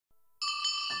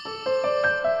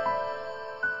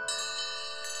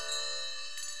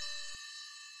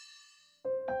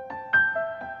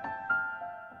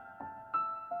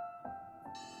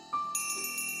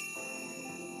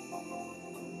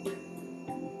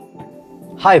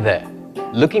Hi there!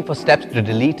 Looking for steps to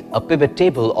delete a pivot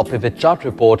table or pivot chart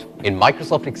report in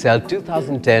Microsoft Excel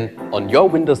 2010 on your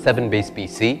Windows 7-based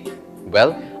PC?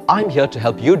 Well, I'm here to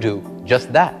help you do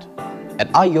just that.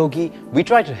 At iYogi, we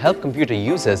try to help computer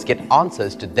users get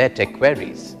answers to their tech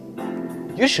queries.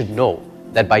 You should know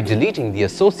that by deleting the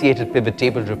associated pivot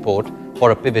table report for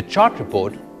a pivot chart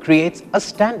report creates a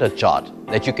standard chart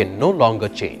that you can no longer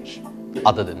change.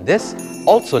 Other than this,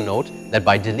 also note that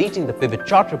by deleting the pivot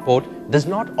chart report does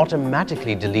not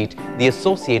automatically delete the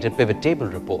associated pivot table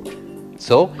report.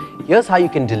 So, here's how you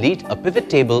can delete a pivot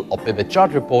table or pivot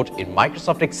chart report in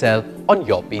Microsoft Excel on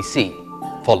your PC.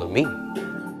 Follow me.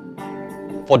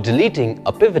 For deleting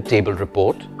a pivot table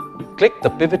report, click the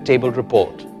pivot table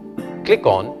report. Click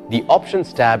on the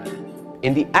Options tab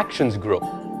in the Actions group.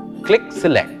 Click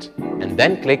Select and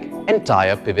then click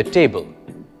Entire Pivot Table.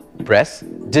 Press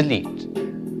Delete.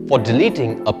 For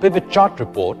deleting a pivot chart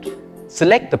report,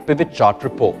 select the pivot chart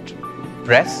report.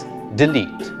 Press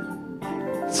Delete.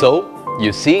 So,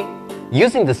 you see,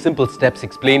 using the simple steps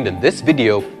explained in this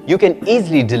video, you can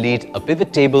easily delete a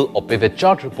pivot table or pivot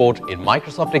chart report in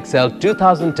Microsoft Excel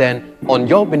 2010 on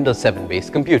your Windows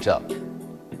 7-based computer.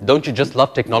 Don't you just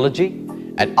love technology?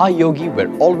 At iYogi,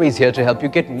 we're always here to help you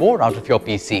get more out of your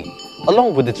PC,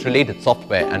 along with its related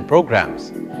software and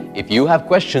programs. If you have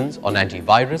questions on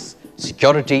antivirus,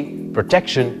 security,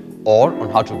 protection, or on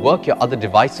how to work your other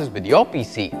devices with your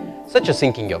PC, such as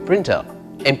syncing your printer,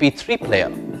 MP3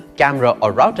 player, camera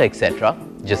or router, etc.,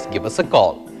 just give us a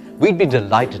call. We'd be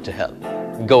delighted to help.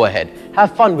 Go ahead,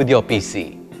 have fun with your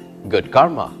PC. Good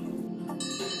karma.